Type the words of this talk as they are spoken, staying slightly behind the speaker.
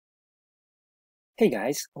Hey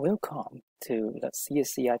guys, welcome to the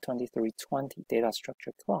CSCI 2320 data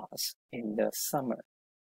structure class in the summer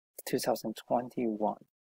 2021.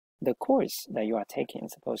 The course that you are taking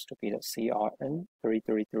is supposed to be the CRN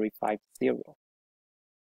 33350.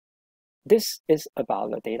 This is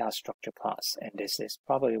about the data structure class, and this is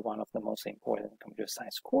probably one of the most important computer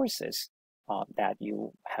science courses that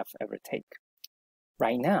you have ever taken.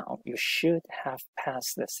 Right now, you should have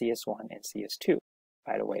passed the CS1 and CS2.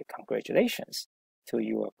 By the way, congratulations to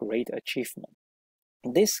your great achievement.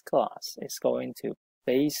 This class is going to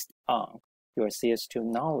based on your CS2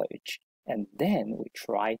 knowledge, and then we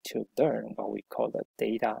try to learn what we call the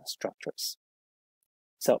data structures.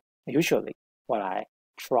 So usually what I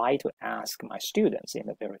try to ask my students in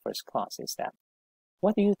the very first class is that,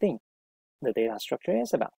 what do you think the data structure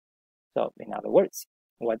is about? So in other words,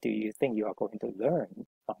 what do you think you are going to learn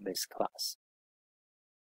from this class?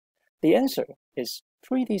 The answer is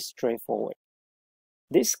pretty straightforward.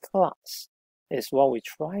 This class is what we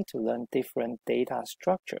try to learn different data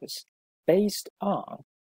structures based on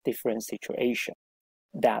different situations,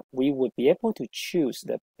 that we would be able to choose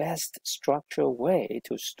the best structured way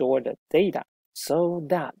to store the data so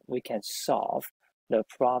that we can solve the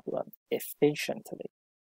problem efficiently.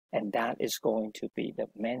 And that is going to be the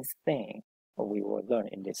main thing we will learn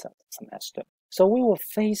in this semester. So we will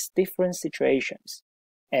face different situations,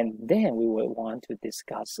 and then we will want to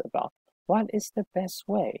discuss about what is the best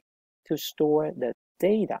way to store the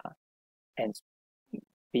data and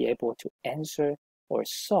be able to answer or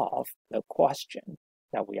solve the question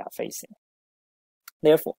that we are facing.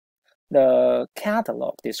 Therefore, the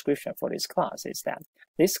catalog description for this class is that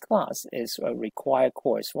this class is a required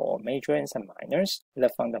course for all major and some minors. The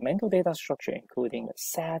fundamental data structure, including the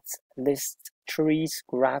sets, lists, trees,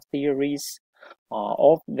 graph theories,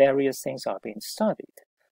 all various things are being studied.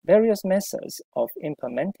 Various methods of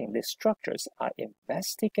implementing these structures are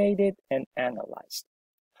investigated and analyzed.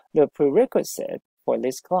 The prerequisite for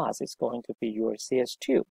this class is going to be your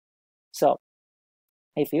CS2. So,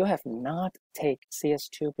 if you have not taken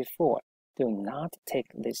CS2 before, do not take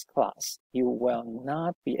this class. You will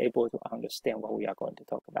not be able to understand what we are going to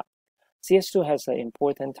talk about. CS2 has an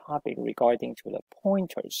important topic regarding to the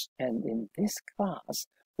pointers, and in this class,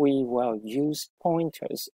 we will use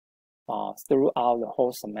pointers throughout the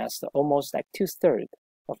whole semester. Almost like 2/3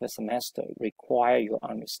 of the semester require your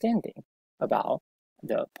understanding about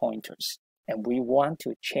the pointers. And we want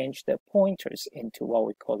to change the pointers into what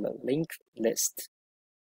we call the linked list.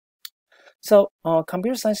 So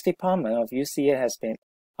computer science department of UCA has been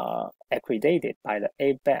accredited by the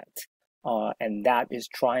ABET, and that is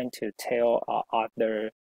trying to tell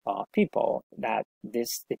other people that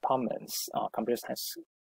this department's computer science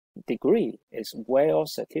degree is well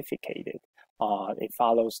certificated. It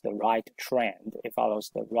follows the right trend. It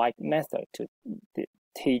follows the right method to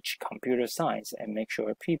teach computer science and make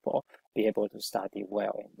sure people be able to study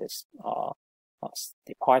well in this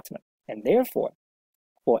department. And therefore,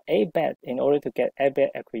 for ABET, in order to get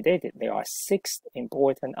ABET accredited, there are 6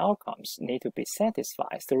 important outcomes need to be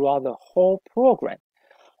satisfied throughout the whole program.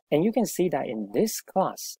 And you can see that in this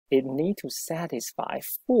class, it needs to satisfy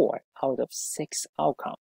 4 out of 6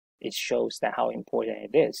 outcomes. It shows that how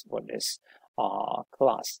important it is for this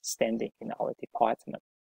class standing in our department.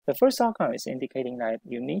 The first outcome is indicating that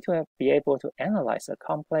you need to be able to analyze a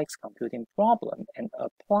complex computing problem and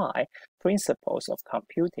apply principles of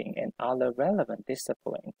computing and other relevant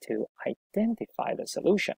disciplines to identify the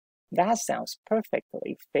solution. That sounds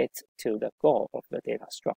perfectly fit to the goal of the data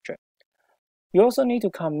structure. You also need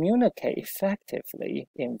to communicate effectively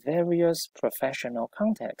in various professional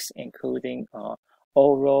contexts, including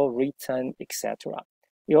oral, written, etc.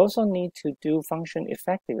 You also need to function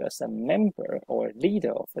effectively as a member or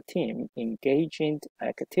leader of a team, engaging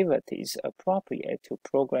activities appropriate to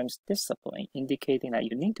program's discipline, indicating that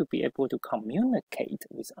you need to be able to communicate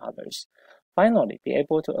with others. Finally, be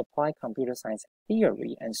able to apply computer science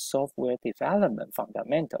theory and software development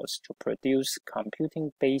fundamentals to produce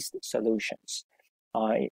computing-based solutions.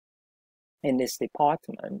 In this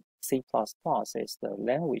department, C++ is the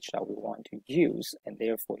language that we want to use, and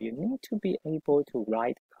therefore you need to be able to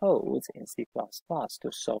write codes in C++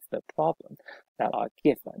 to solve the problem that are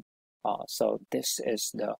given. So this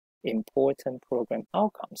is the important program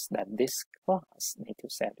outcomes that this class need to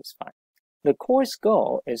satisfy. The course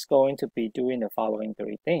goal is going to be doing the following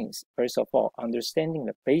 3 things. First of all, understanding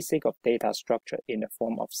the basic of data structure in the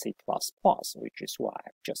form of C++, which is what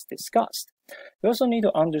I've just discussed. You also need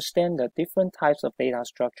to understand the different types of data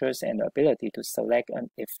structures and the ability to select an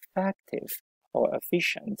effective or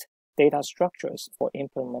efficient data structures for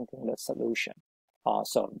implementing the solution.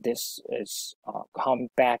 So this is come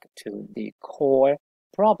back to the core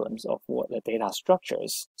problems of what the data structure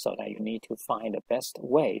is, so that you need to find the best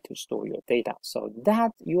way to store your data so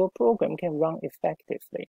that your program can run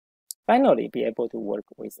effectively. Finally, be able to work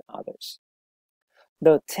with others.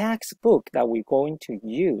 The textbook that we're going to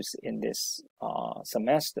use in this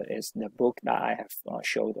semester is the book that I have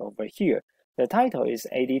showed over here. The title is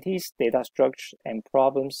ADT's Data Structure and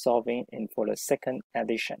Problem Solving for the second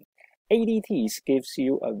edition. ADTs gives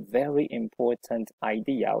you a very important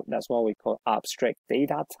idea. That's what we call abstract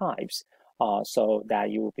data types. So that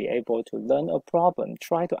you will be able to learn a problem,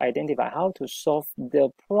 try to identify how to solve the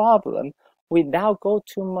problem without go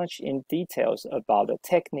too much in details about the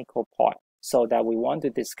technical part. So that we want to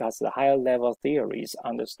discuss the higher level theories,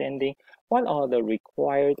 understanding what are the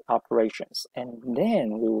required operations, and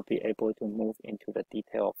then we will be able to move into the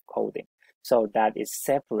detail of coding. So that it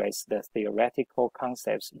separates the theoretical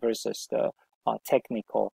concepts versus the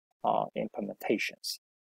technical implementations.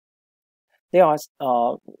 There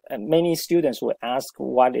are many students will ask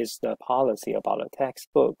what is the policy about a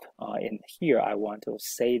textbook. In here, I want to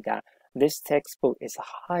say that this textbook is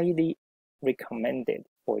highly recommended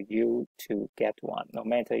for you to get one. No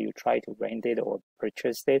matter you try to rent it or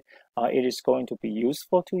purchase it, it is going to be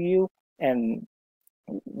useful to you. And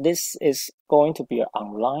this is going to be an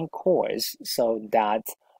online course, so that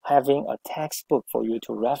having a textbook for you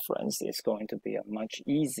to reference is going to be a much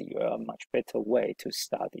easier, a much better way to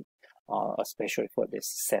study, especially for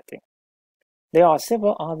this setting. There are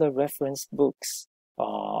several other reference books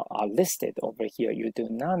are listed over here. You do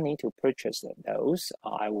not need to purchase those.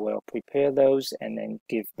 I will prepare those and then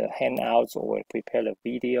give the handouts or prepare the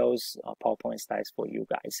videos, PowerPoint slides for you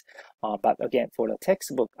guys. But again, for the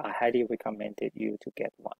textbook, I highly recommended you to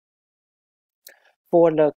get one. For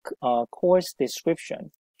the course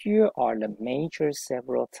description, here are the major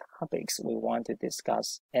several topics we want to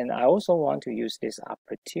discuss. And I also want to use this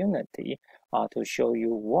opportunity to show you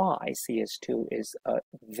why CS2 is a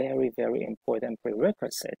very, very important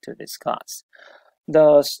prerequisite to this class.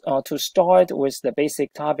 To start with the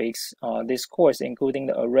basic topics, this course, including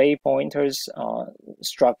the array pointers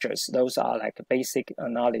structures, those are like basic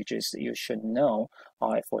knowledges you should know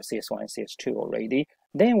for CS1 and CS2 already.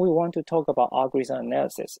 Then we want to talk about algorithm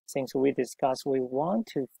analysis. Since we discussed, we want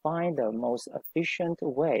to find the most efficient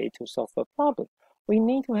way to solve a problem. We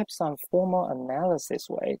need to have some formal analysis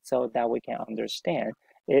way so that we can understand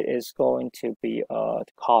it is going to be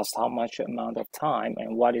cost how much amount of time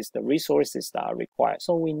and what is the resources that are required.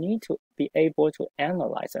 So we need to be able to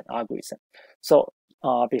analyze an algorithm. So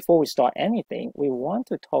before we start anything, we want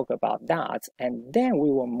to talk about that, and then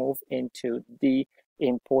we will move into the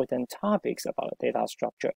important topics about data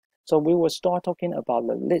structure. So we will start talking about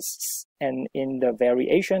the lists, and in the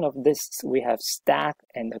variation of lists, we have stack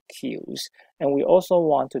and the queues. And we also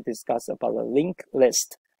want to discuss about the linked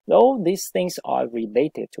list. Though these things are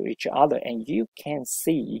related to each other, and you can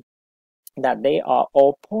see that they are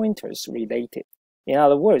all pointers related. In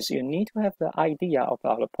other words, you need to have the idea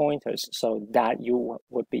about the pointers so that you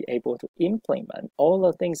would be able to implement all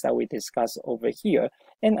the things that we discussed over here.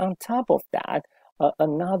 And on top of that,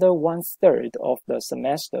 another 1/3 of the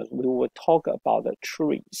semester, we will talk about the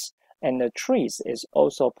trees. And the trees is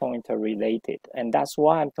also pointer related. And that's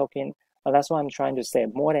why that's why I'm trying to say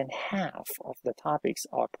more than half of the topics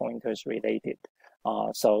are pointers related.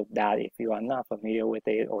 So that if you are not familiar with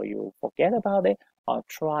it or you forget about it,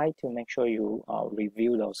 try to make sure you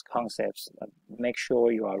review those concepts, make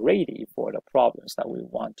sure you are ready for the problems that we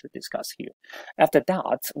want to discuss here. After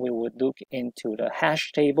that, we would look into the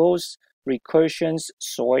hash tables, recursions,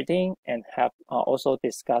 sorting, and have also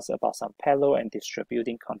discuss about some parallel and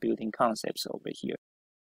distributing computing concepts over here.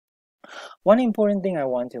 One important thing I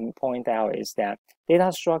want to point out is that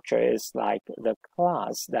data structure is like the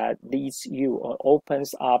class that leads you or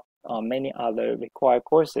opens up many other required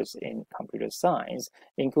courses in computer science,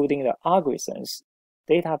 including the algorithms,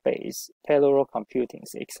 database, parallel computing,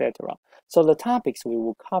 etc. So the topics we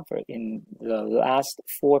will cover in the last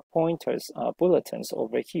 4 pointers bulletins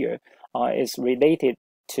over here is related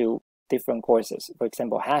to different courses. For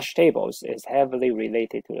example, hash tables is heavily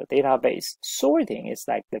related to the database. Sorting is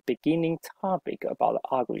like the beginning topic about the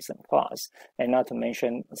algorithm class, and not to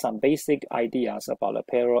mention some basic ideas about the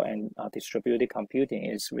parallel and distributed computing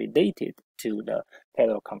is related to the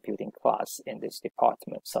parallel computing class in this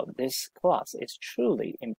department. So this class is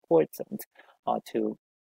truly important to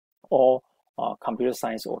all computer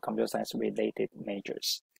science or computer science related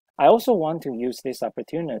majors. I also want to use this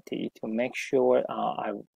opportunity to make sure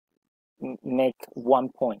I make one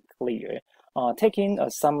point clear. taking a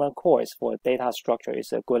summer course for data structure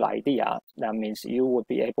is a good idea. That means you would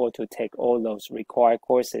be able to take all those required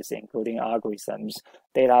courses, including algorithms,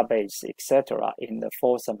 database, etc., in the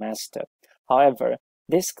fall semester. However,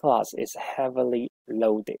 this class is heavily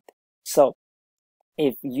loaded. So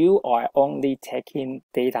if you are only taking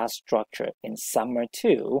data structure in summer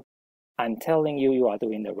 2, I'm telling you, you are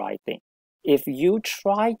doing the right thing. If you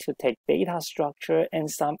try to take data structure and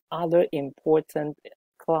some other important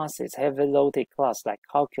classes, heavy loaded class like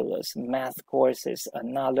calculus, math courses,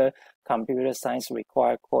 another computer science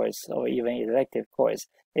required course, or even elective course,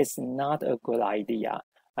 it's not a good idea.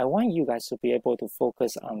 I want you guys to be able to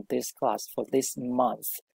focus on this class for this month.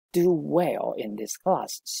 Do well in this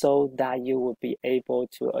class so that you will be able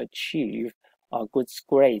to achieve good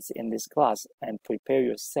grades in this class and prepare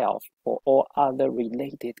yourself for all other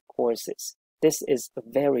related courses. This is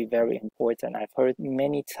very, very important. I've heard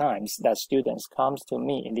many times that students come to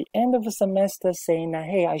me in the end of the semester saying that,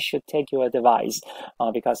 hey, I should take your advice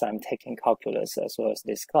because I'm taking calculus as well as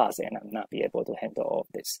this class and I'm not be able to handle all of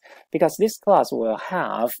this. Because this class will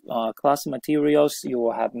have class materials, you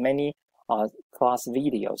will have many class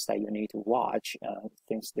videos that you need to watch.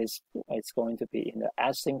 Since this is going to be in the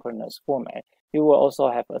asynchronous format, you will also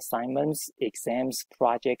have assignments, exams,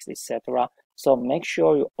 projects, etc. So make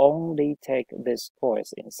sure you only take this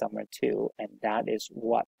course in summer 2, and that is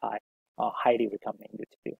what I highly recommend you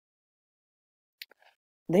to do.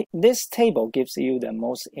 This table gives you the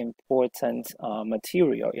most important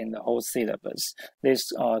material in the whole syllabus. This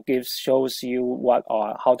shows you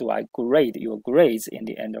how do I grade your grades in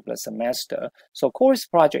the end of the semester. So course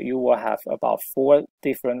project, you will have about 4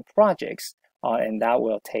 different projects, and that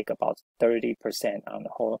will take about 30% on the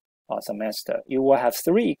whole semester. You will have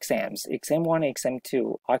 3 exams. Exam 1 and exam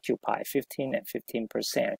 2 occupy 15 and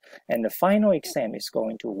 15%, and the final exam is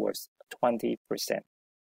going to worth 20%.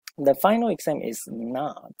 The final exam is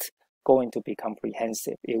not going to be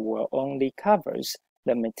comprehensive. It will only covers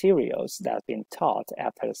the materials that have been taught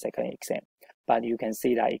after the second exam. But you can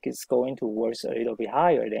see that it is going to worth a little bit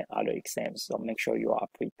higher than other exams, so make sure you are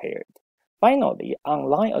prepared. Finally,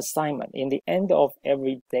 online assignment. In the end of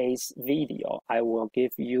every day's video, I will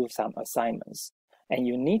give you some assignments. And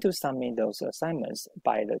you need to submit those assignments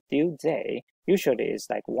by the due day. Usually it's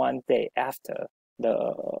like 1 day after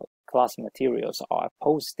the class materials are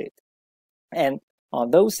posted. And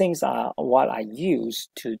those things are what I use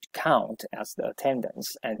to count as the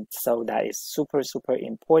attendance. And so that is super, super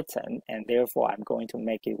important. And therefore, I'm going to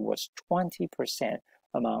make it worth 20%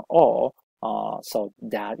 among all, so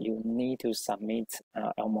that you need to submit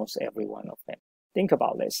almost every one of them. Think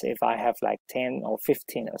about this. If I have like 10 or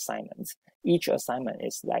 15 assignments, each assignment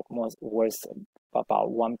is like worth about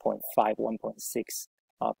 1.5, 1.6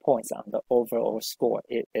 points on the overall score.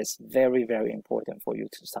 It is very, very important for you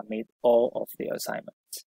to submit all of the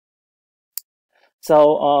assignments.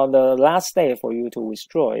 So the last day for you to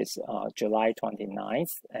withdraw is July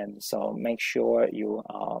 29th. And so make sure you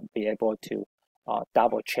be able to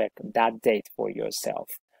double check that date for yourself.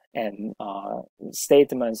 And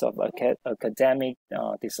statements of academic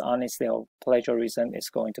dishonesty or plagiarism is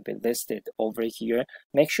going to be listed over here.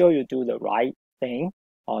 Make sure you do the right thing.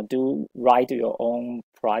 Write your own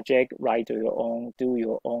project, do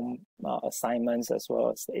your own assignments as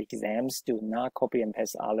well as exams. Do not copy and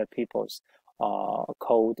paste other people's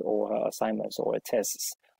code or assignments or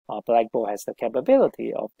tests. Blackboard has the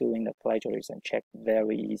capability of doing the plagiarism check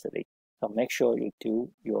very easily. So make sure you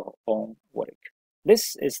do your own work.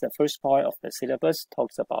 This is the first part of the syllabus,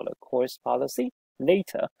 talks about the course policy.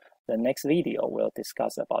 Later, the next video will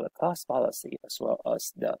discuss about the class policy as well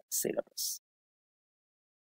as the syllabus.